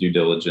there for due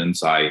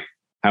diligence. I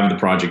have the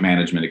project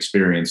management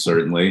experience,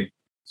 certainly.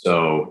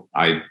 So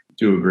I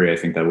do agree. I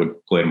think that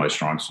would play to my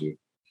strong suit.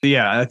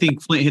 Yeah, I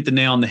think Flint hit the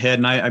nail on the head.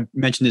 And I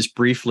mentioned this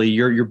briefly.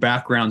 Your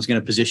background is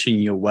going to position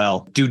you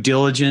well. Due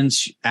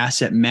diligence,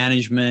 asset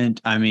management.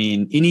 I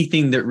mean,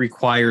 anything that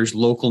requires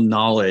local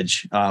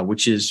knowledge,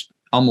 which is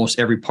almost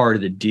every part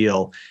of the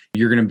deal,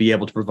 you're going to be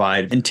able to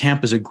provide. And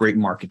Tampa is a great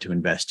market to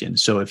invest in.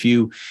 So if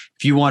you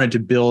wanted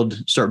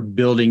to start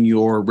building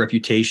your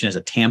reputation as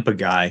a Tampa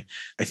guy,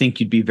 I think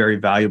you'd be very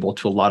valuable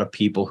to a lot of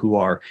people who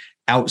are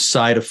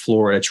outside of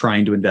Florida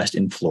trying to invest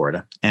in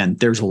Florida. And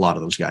there's a lot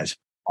of those guys.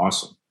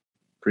 Awesome.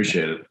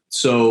 Appreciate it.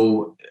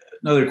 So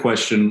another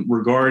question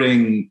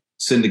regarding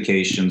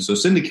syndication. So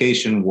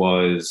syndication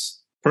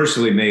was,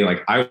 personally me,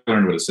 like I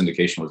learned what a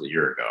syndication was a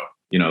year ago.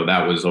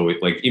 That was always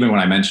like, even when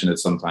I mention it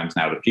sometimes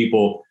now to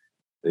people,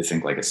 they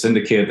think like a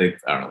syndicate,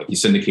 I don't know, like you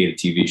syndicate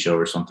a TV show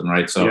or something,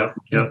 right? So,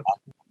 yeah.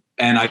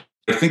 And I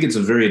think it's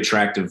a very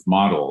attractive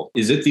model.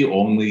 Is it the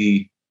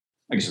only,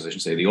 I guess I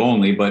shouldn't say the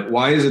only, but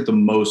why is it the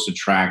most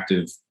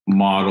attractive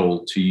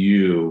model to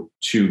you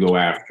to go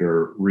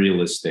after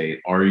real estate?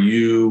 Are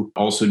you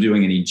also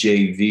doing any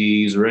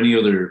JVs or any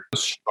other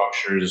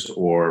structures,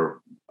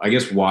 or I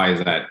guess why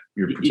is that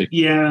your particular?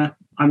 Yeah,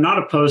 I'm not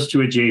opposed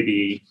to a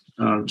JV.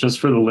 Just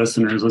for the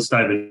listeners, let's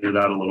dive into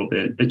that a little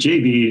bit. A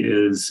JV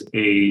is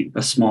a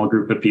small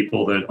group of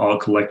people that all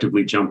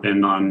collectively jump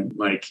in on,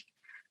 like,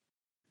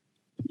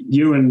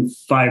 you and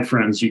 5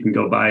 friends, you can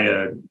go buy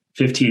a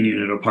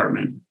 15-unit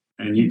apartment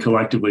and you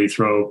collectively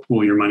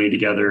pool your money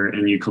together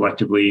and you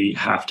collectively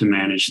have to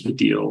manage the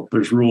deal.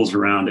 There's rules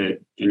around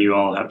it and you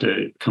all have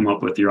to come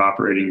up with your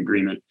operating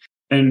agreement.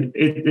 And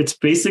it's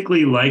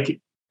basically like,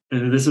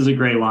 this is a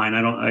gray line.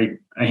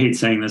 I hate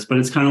saying this, but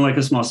it's kind of like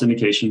a small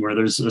syndication where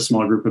there's a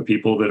small group of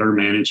people that are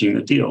managing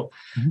the deal,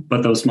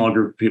 but those small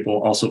group of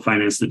people also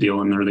finance the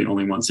deal and they're the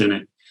only ones in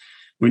it.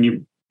 When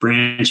you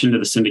branch into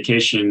the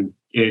syndication,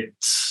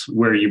 it's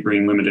where you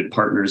bring limited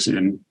partners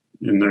in,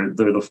 and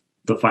they're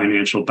the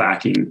financial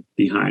backing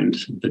behind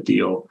the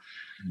deal.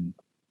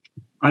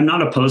 I'm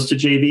not opposed to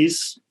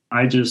JVs.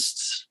 I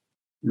just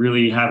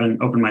really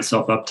haven't opened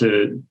myself up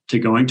to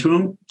going to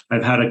them.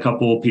 I've had a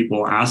couple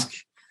people ask,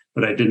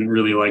 but I didn't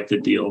really like the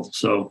deal.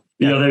 So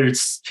the other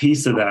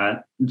piece of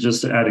that,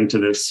 just adding to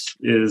this,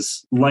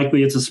 is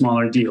likely it's a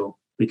smaller deal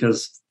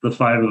because the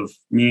 5 of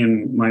me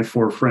and my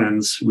 4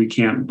 friends, we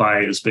can't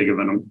buy as big of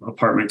an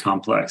apartment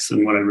complex.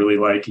 And what I really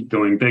like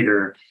going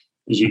bigger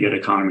is you get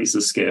economies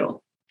of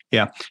scale.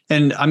 Yeah.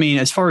 And I mean,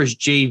 as far as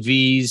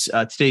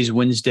JVs, today's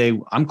Wednesday,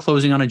 I'm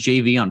closing on a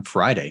JV on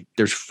Friday.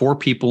 There's 4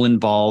 people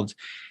involved.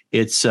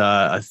 It's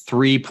a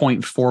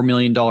 $3.4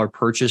 million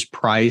purchase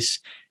price.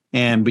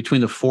 And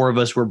between the 4 of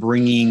us, we're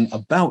bringing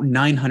about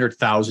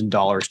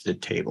 $900,000 to the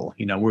table.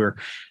 We're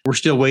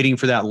still waiting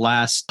for that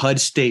last HUD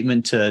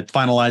statement to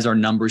finalize our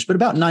numbers, but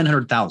about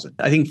 $900,000.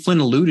 I think Flynn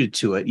alluded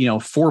to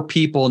it. 4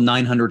 people,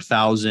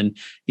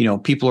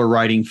 $900,000. People are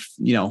writing,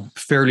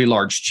 fairly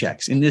large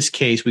checks. In this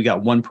case, we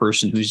got one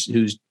person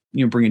who's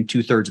bringing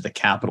 2/3 of the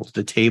capital to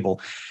the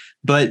table.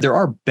 But there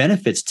are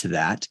benefits to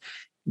that.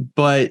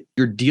 But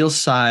your deal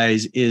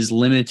size is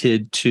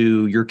limited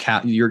to your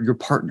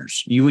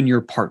partners. You and your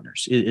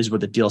partners is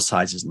what the deal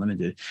size is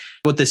limited.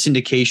 What the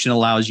syndication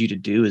allows you to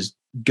do is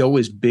go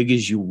as big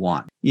as you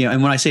want.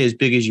 And when I say as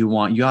big as you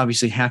want, you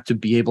obviously have to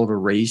be able to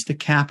raise the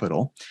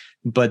capital.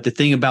 But the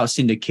thing about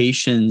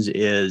syndications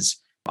is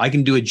I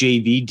can do a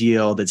JV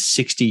deal that's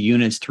 60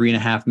 units,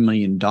 $3.5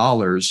 million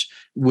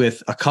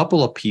with a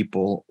couple of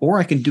people, or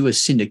I can do a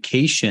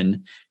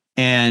syndication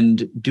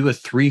and do a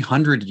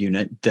 300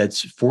 unit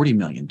that's $40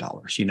 million,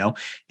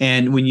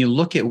 And when you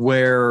look at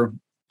where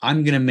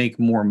I'm going to make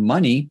more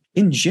money,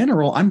 in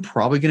general, I'm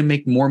probably going to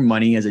make more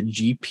money as a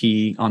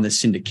GP on the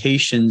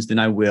syndications than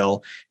I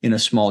will in a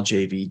small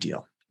JV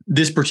deal.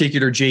 This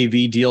particular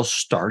JV deal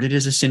started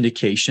as a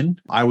syndication.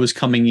 I was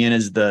coming in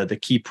as the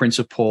key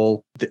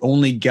principal, the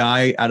only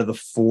guy out of the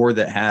four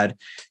that had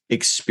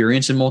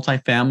experience in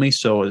multifamily.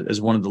 So as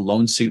one of the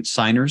loan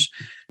signers.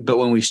 But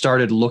when we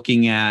started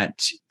looking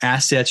at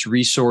assets,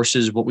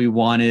 resources, what we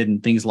wanted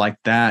and things like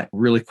that,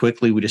 really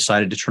quickly, we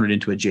decided to turn it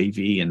into a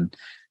JV and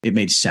it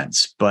made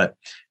sense. But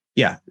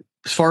yeah,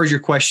 as far as your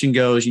question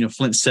goes,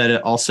 Flint said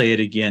it, I'll say it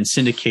again.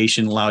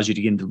 Syndication allows you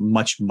to get into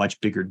much, much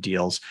bigger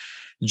deals.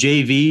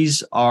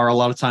 JVs are a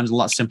lot of times a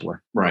lot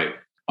simpler. Right.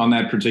 On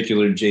that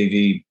particular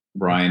JV,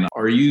 Brian,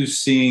 are you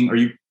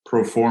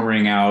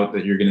pro-forming out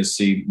that you're going to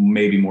see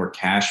maybe more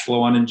cash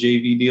flow on a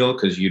JV deal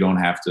because you don't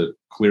have to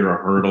clear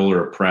a hurdle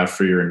or a pref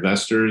for your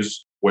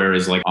investors?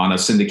 Whereas like on a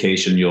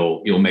syndication,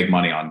 you'll make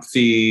money on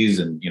fees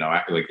and,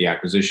 like the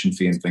acquisition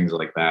fee and things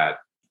like that.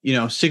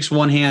 6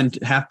 one hand,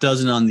 half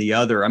dozen on the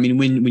other. I mean,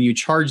 when you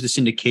charge the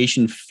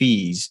syndication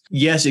fees,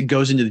 yes, it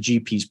goes into the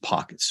GP's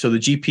pockets. So the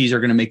GPs are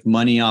going to make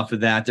money off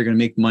of that. They're going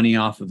to make money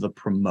off of the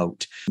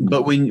promote.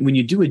 But when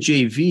you do a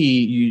JV,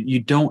 you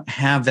don't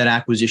have that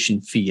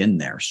acquisition fee in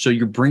there. So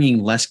you're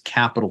bringing less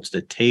capital to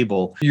the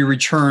table. Your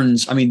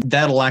returns,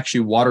 that'll actually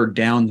water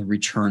down the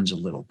returns a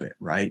little bit,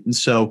 right? And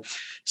so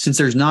since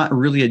there's not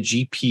really a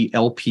GP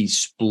LP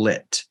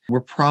split,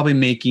 we're probably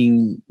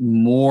making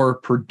more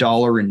per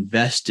dollar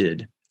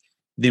invested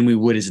than we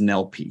would as an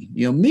LP.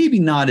 Maybe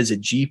not as a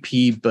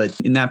GP, but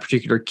in that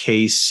particular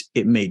case,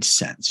 it made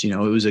sense. It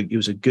was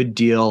a good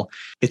deal.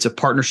 It's a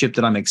partnership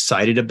that I'm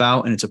excited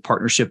about, and it's a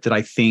partnership that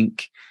I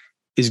think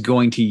is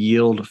going to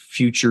yield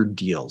future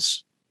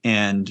deals.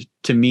 And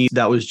to me,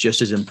 that was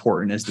just as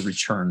important as the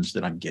returns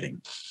that I'm getting.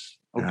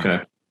 Okay.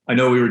 I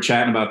know we were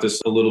chatting about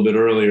this a little bit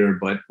earlier,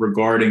 but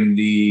regarding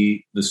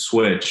the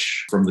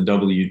switch from the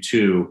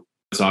W-2,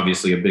 it's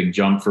obviously a big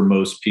jump for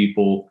most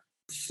people.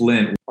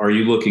 Flint, are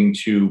you looking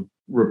to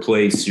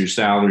replace your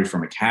salary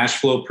from a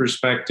cash flow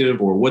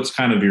perspective, or what's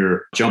kind of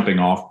your jumping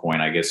off point,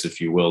 I guess, if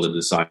you will, to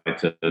decide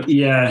to?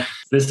 Yeah,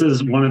 this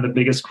is one of the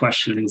biggest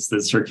questions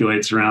that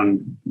circulates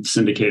around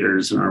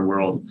syndicators in our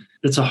world.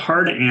 It's a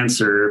hard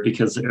answer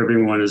because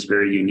everyone is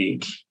very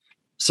unique.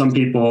 Some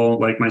people,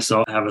 like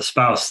myself, have a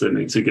spouse that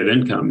makes a good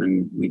income,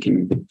 and we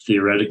can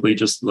theoretically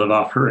just live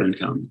off her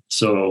income.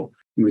 So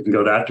we can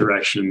go that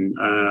direction.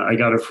 I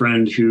got a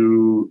friend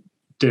who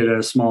did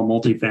a small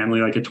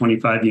multifamily, like a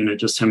 25 unit,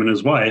 just him and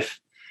his wife.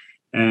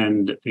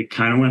 And it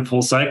kind of went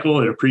full cycle.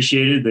 It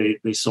appreciated.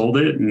 They sold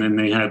it. And then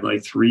they had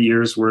like 3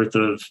 years worth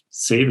of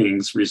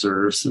savings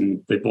reserves,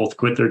 and they both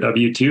quit their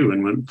W-2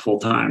 and went full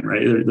time,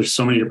 right? There's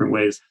so many different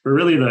ways. But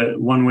really the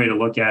one way to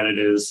look at it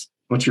is,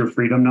 what's your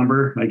freedom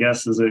number, I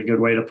guess is a good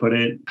way to put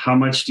it. How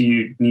much do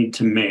you need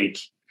to make?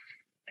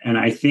 And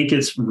I think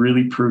it's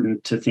really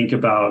prudent to think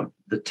about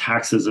the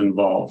taxes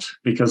involved,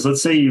 because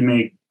let's say you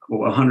make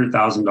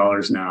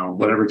 $100,000 now,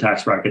 whatever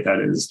tax bracket that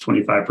is,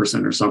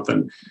 25% or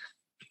something.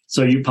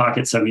 So you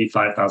pocket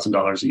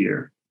 $75,000 a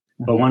year.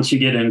 But once you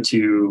get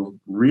into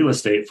real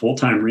estate,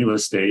 full-time real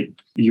estate,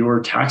 your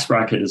tax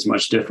bracket is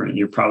much different.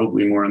 You're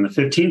probably more in the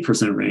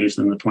 15% range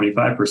than the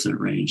 25%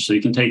 range. So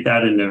you can take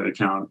that into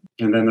account.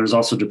 And then there's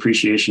also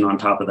depreciation on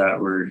top of that,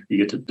 where you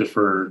get to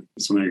defer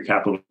some of your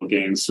capital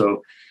gains.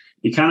 So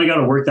you kind of got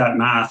to work that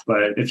math.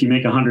 But if you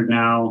make 100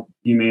 now,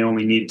 you may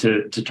only need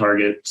to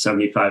target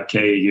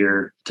 75K a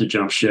year to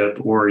jump ship,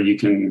 or you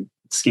can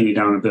skinny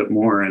down a bit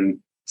more and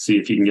see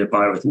if you can get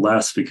by with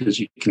less, because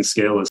you can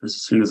scale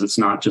as soon as it's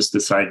not just a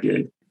side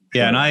gig.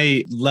 Yeah. And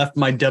I left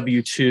my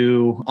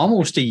W-2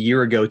 almost a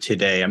year ago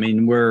today.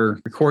 We're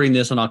recording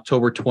this on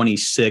October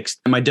 26th.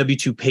 My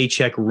W-2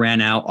 paycheck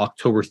ran out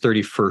October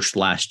 31st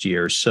last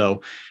year.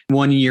 So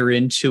 1 year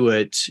into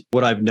it,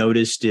 what I've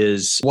noticed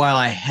is while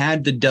I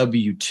had the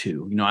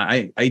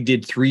W-2, I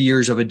did 3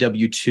 years of a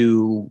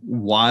W-2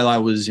 while I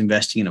was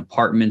investing in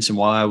apartments and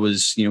while I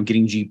was,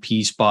 getting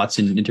GP spots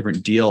in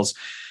different deals.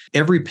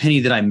 Every penny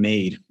that I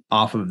made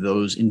off of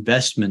those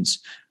investments,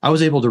 I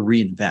was able to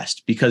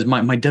reinvest because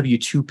my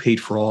W-2 paid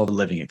for all the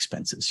living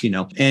expenses,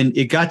 and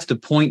it got to the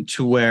point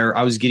to where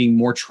I was getting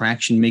more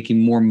traction,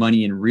 making more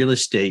money in real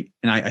estate.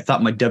 And I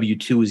thought my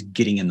W-2 was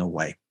getting in the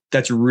way.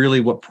 That's really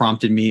what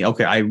prompted me.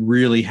 Okay, I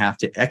really have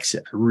to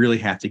exit. I really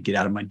have to get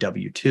out of my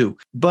W-2.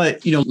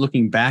 But,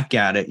 looking back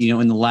at it,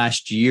 in the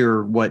last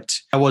year, what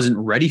I wasn't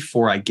ready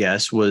for, I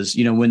guess, was,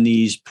 when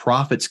these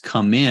profits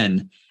come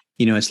in,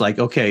 it's like,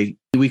 okay,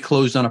 we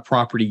closed on a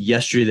property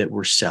yesterday that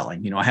we're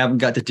selling. I haven't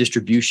got the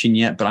distribution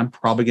yet, but I'm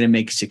probably going to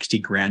make 60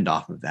 grand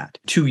off of that.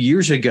 2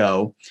 years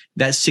ago,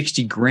 that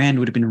 60 grand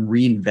would have been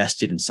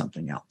reinvested in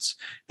something else.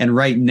 And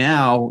right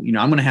now,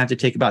 I'm going to have to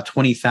take about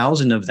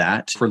 20,000 of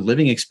that for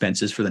living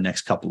expenses for the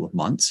next couple of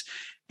months.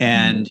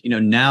 And,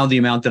 now the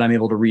amount that I'm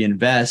able to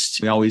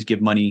reinvest, we always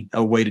give money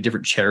away to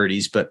different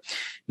charities, but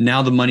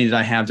now the money that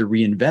I have to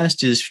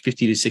reinvest is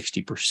 50 to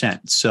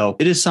 60%. So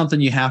it is something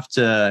you have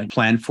to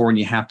plan for, and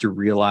you have to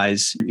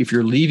realize if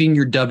you're leaving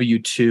your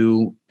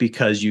W-2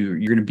 because you're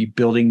going to be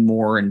building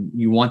more and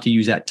you want to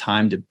use that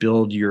time to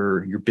build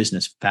your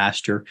business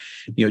faster,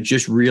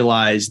 just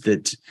realize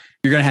that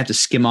you're going to have to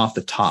skim off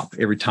the top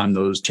every time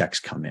those checks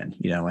come in,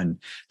 and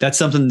that's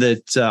something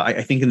that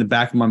I think in the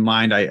back of my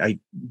mind, I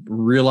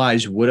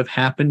realized would have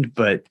happened,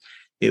 but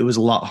it was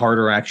a lot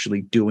harder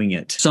actually doing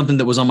it. Something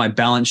that was on my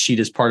balance sheet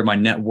as part of my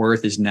net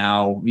worth is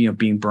now,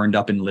 being burned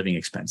up in living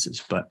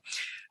expenses. But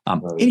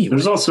anyway.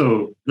 There's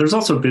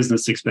also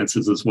business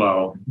expenses as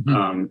well.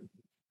 Mm-hmm.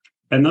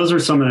 And those are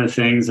some of the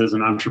things as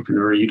an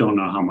entrepreneur, you don't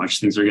know how much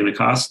things are going to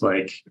cost.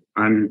 Like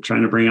I'm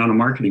trying to bring on a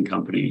marketing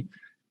company.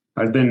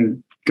 I've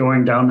been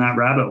going down that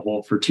rabbit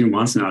hole for 2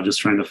 months now,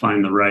 just trying to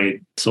find the right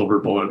silver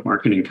bullet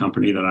marketing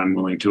company that I'm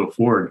willing to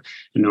afford.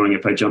 And knowing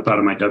if I jump out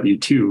of my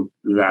W-2,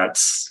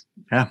 that's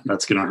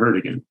going to hurt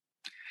again.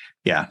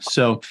 Yeah.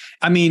 So,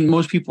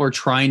 most people are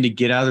trying to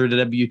get out of the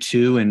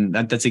W-2, and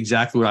that's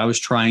exactly what I was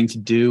trying to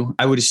do.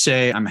 I would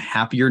say I'm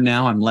happier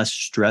now. I'm less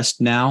stressed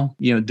now.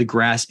 The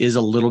grass is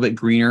a little bit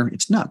greener.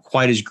 It's not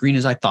quite as green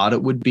as I thought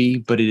it would be,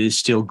 but it is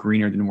still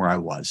greener than where I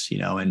was,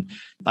 and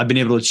I've been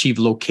able to achieve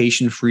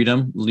location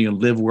freedom,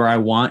 live where I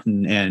want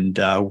and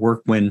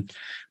work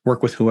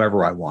with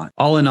whoever I want.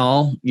 All in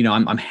all,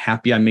 I'm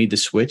happy I made the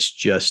switch.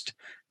 Just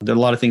there are a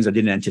lot of things I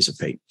didn't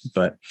anticipate.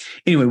 But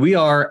anyway, we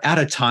are out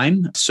of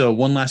time. So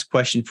one last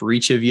question for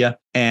each of you.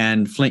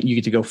 And Flint, you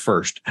get to go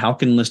first. How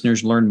can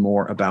listeners learn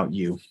more about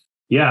you?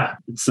 Yeah,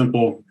 it's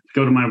simple.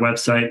 Go to my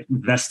website,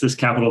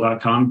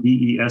 vestuscapital.com,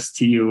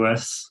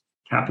 VESTUS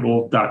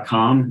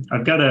capital.com.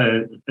 I've got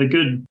a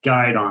good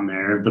guide on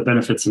there, the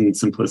benefits and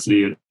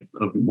simplicity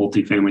of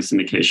multifamily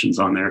syndications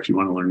on there if you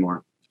want to learn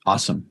more.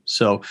 Awesome.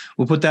 So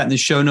we'll put that in the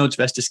show notes,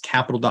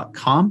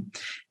 vestuscapital.com.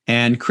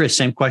 And Chris,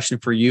 same question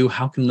for you.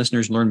 How can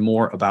listeners learn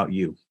more about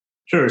you?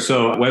 Sure.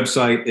 So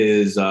website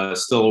is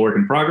still a work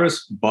in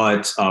progress,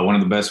 but one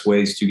of the best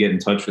ways to get in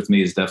touch with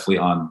me is definitely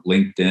on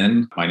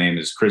LinkedIn. My name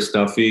is Chris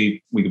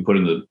Duffy. We can put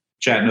in the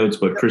chat notes,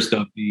 but Chris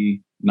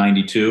Duffy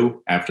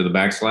 92 after the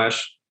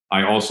backslash.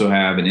 I also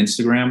have an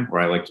Instagram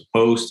where I like to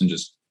post and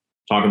just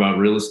talk about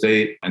real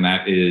estate, and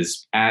that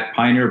is at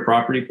Pioneer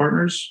Property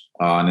Partners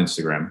on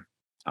Instagram.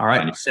 All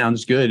right.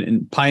 Sounds good.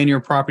 And Pioneer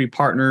Property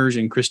Partners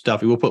and Chris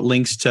Duffy. We'll put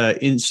links to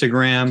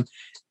Instagram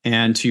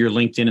and to your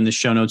LinkedIn in the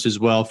show notes as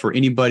well for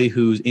anybody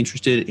who's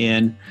interested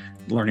in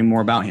learning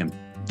more about him.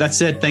 That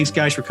said, thanks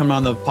guys for coming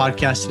on the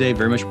podcast today.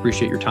 Very much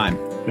appreciate your time.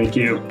 Thank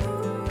you.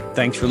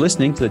 Thanks for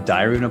listening to the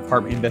Diary of an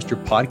Apartment Investor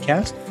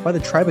podcast by the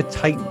Tribe of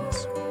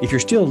Titans. If you're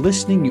still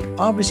listening, you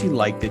obviously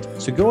liked it.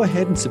 So go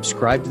ahead and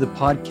subscribe to the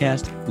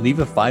podcast, leave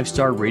a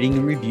 5-star rating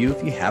and review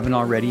if you haven't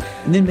already,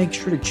 and then make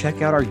sure to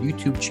check out our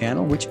YouTube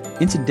channel, which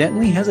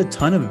incidentally has a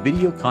ton of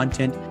video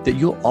content that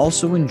you'll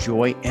also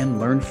enjoy and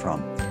learn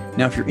from.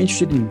 Now, if you're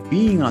interested in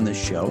being on the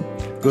show,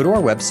 go to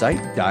our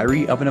website,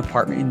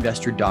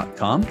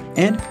 diaryofanapartmentinvestor.com,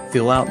 and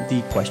fill out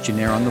the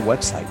questionnaire on the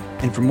website.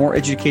 And for more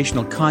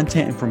educational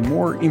content and for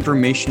more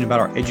information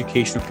about our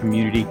educational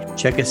community,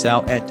 check us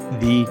out at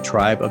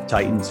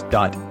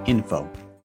thetribeoftitans.info.